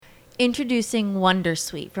Introducing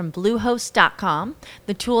Wondersuite from Bluehost.com,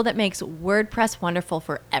 the tool that makes WordPress wonderful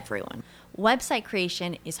for everyone. Website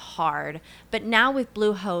creation is hard, but now with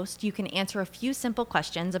Bluehost, you can answer a few simple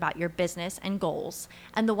questions about your business and goals,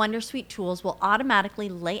 and the Wondersuite tools will automatically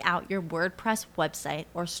lay out your WordPress website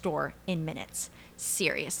or store in minutes.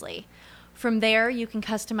 Seriously. From there, you can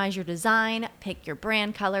customize your design, pick your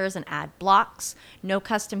brand colors, and add blocks. No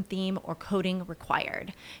custom theme or coding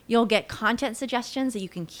required. You'll get content suggestions that you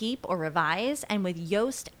can keep or revise, and with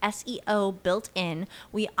Yoast SEO built in,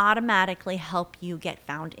 we automatically help you get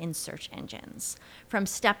found in search engines. From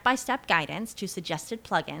step-by-step guidance to suggested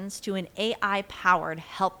plugins to an AI-powered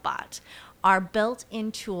help bot, our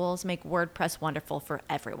built-in tools make WordPress wonderful for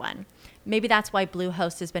everyone. Maybe that's why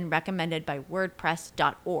Bluehost has been recommended by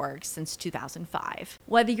WordPress.org since 2005.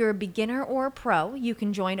 Whether you're a beginner or a pro, you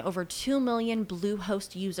can join over 2 million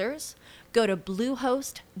Bluehost users. Go to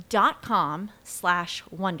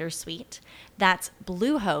bluehost.com/wondersuite. That's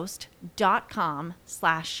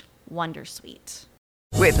bluehost.com/wondersuite.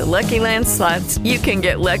 With the Lucky Land Slots, you can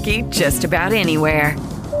get lucky just about anywhere.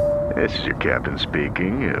 This is your captain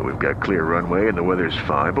speaking. We've got clear runway and the weather's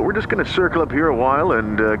fine, but we're just going to circle up here a while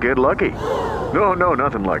and get lucky. No,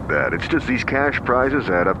 nothing like that. It's just these cash prizes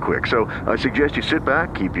add up quick. So I suggest you sit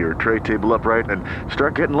back, keep your tray table upright, and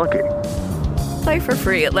start getting lucky. Play for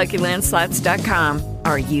free at LuckyLandSlots.com.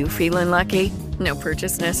 Are you feeling lucky? No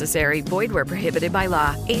purchase necessary. Void where prohibited by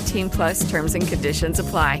law. 18+ terms and conditions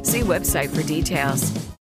apply. See website for details.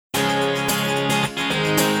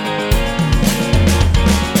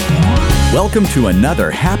 Welcome to another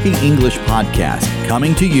Happy English podcast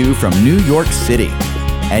coming to you from New York City.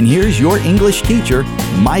 And here's your English teacher,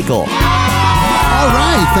 Michael. All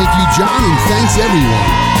right. Thank you, John, and thanks,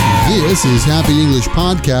 everyone. This is Happy English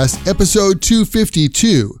Podcast, episode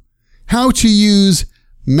 252, How to Use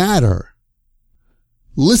Matter.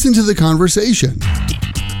 Listen to the conversation.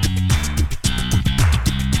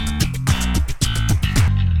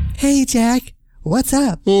 Hey, Jack. What's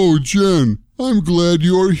up? Oh, Jen. I'm glad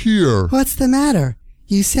you're here. What's the matter?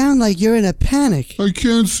 You sound like you're in a panic. I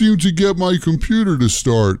can't seem to get my computer to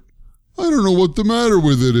start. I don't know what the matter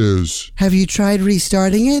with it is. Have you tried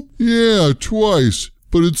restarting it? Yeah, twice,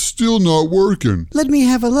 but it's still not working. Let me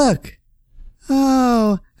have a look.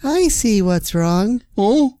 Oh, I see what's wrong.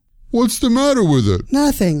 Oh? What's the matter with it?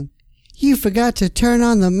 Nothing. You forgot to turn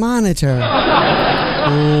on the monitor.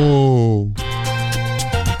 Oh.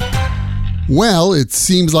 Well, it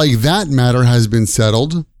seems like that matter has been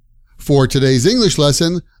settled. For today's English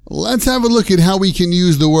lesson, let's have a look at how we can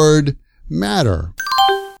use the word matter.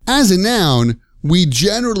 As a noun, we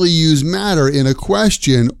generally use matter in a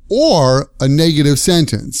question or a negative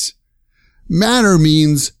sentence. Matter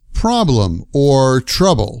means problem or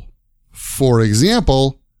trouble. For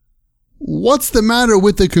example, what's the matter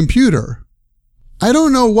with the computer? I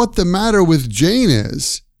don't know what the matter with Jane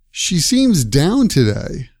is. She seems down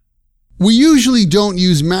today. We usually don't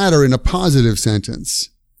use matter in a positive sentence.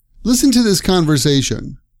 Listen to this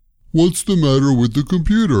conversation. What's the matter with the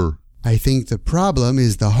computer? I think the problem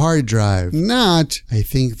is the hard drive. Not, I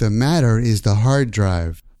think the matter is the hard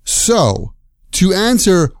drive. So, to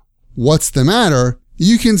answer what's the matter,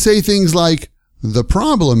 you can say things like the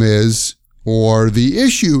problem is or the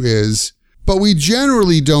issue is, but we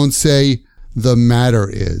generally don't say the matter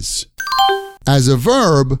is. As a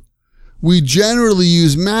verb, we generally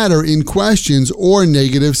use matter in questions or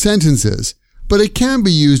negative sentences, but it can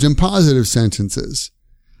be used in positive sentences.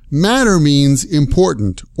 Matter means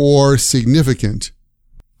important or significant.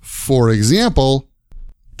 For example,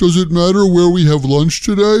 does it matter where we have lunch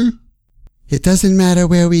today? It doesn't matter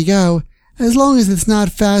where we go, as long as it's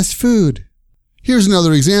not fast food. Here's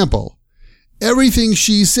another example. Everything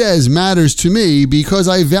she says matters to me because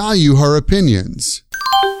I value her opinions.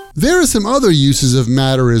 There are some other uses of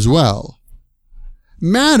matter as well.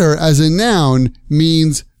 Matter as a noun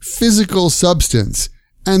means physical substance,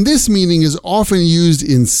 and this meaning is often used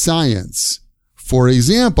in science. For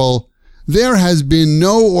example, there has been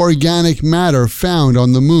no organic matter found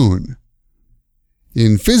on the moon.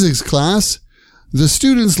 In physics class, the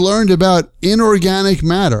students learned about inorganic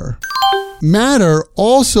matter. Matter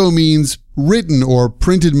also means written or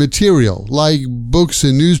printed material, like books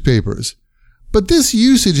and newspapers. But this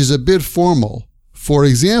usage is a bit formal. For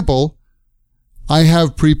example, I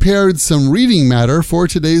have prepared some reading matter for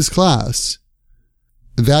today's class.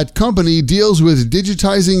 That company deals with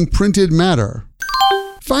digitizing printed matter.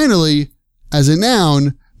 Finally, as a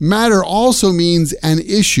noun, matter also means an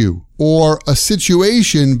issue or a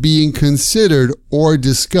situation being considered or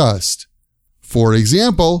discussed. For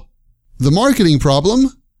example, the marketing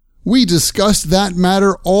problem, we discussed that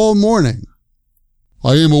matter all morning.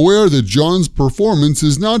 I am aware that John's performance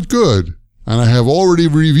is not good, and I have already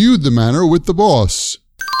reviewed the matter with the boss.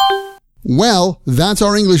 Well, that's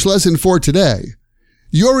our English lesson for today.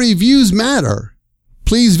 Your reviews matter.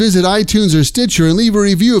 Please visit iTunes or Stitcher and leave a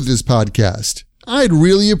review of this podcast. I'd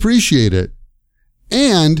really appreciate it.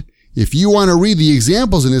 And if you want to read the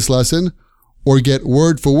examples in this lesson or get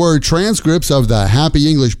word-for-word transcripts of the Happy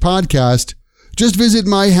English podcast, just visit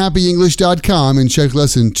myhappyenglish.com and check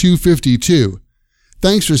lesson 252.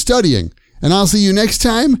 Thanks for studying, and I'll see you next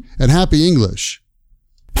time at Happy English.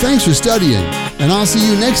 Thanks for studying, and I'll see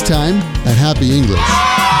you next time at Happy English.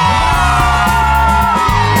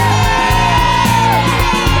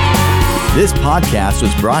 This podcast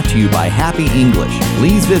was brought to you by Happy English.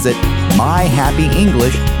 Please visit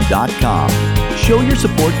myhappyenglish.com. Show your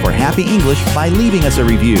support for Happy English by leaving us a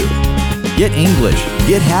review. Get English,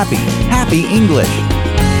 get happy, Happy English.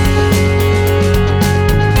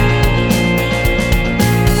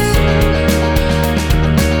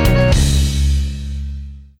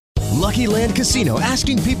 Lucky Land Casino,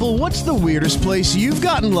 asking people, what's the weirdest place you've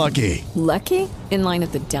gotten lucky? Lucky? In line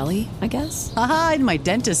at the deli, I guess? Aha, in my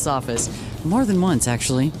dentist's office. More than once,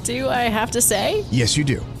 actually. Do I have to say? Yes, you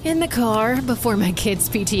do. In the car before my kids'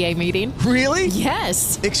 PTA meeting. Really?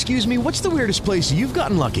 Yes. Excuse me, what's the weirdest place you've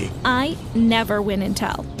gotten lucky? I never win and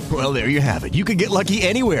tell. Well, there you have it. You can get lucky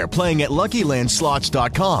anywhere, playing at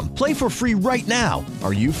LuckyLandSlots.com. Play for free right now.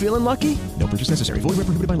 Are you feeling lucky? No purchase necessary. Void where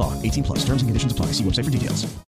prohibited by law. 18+. Terms and conditions apply. See website for details.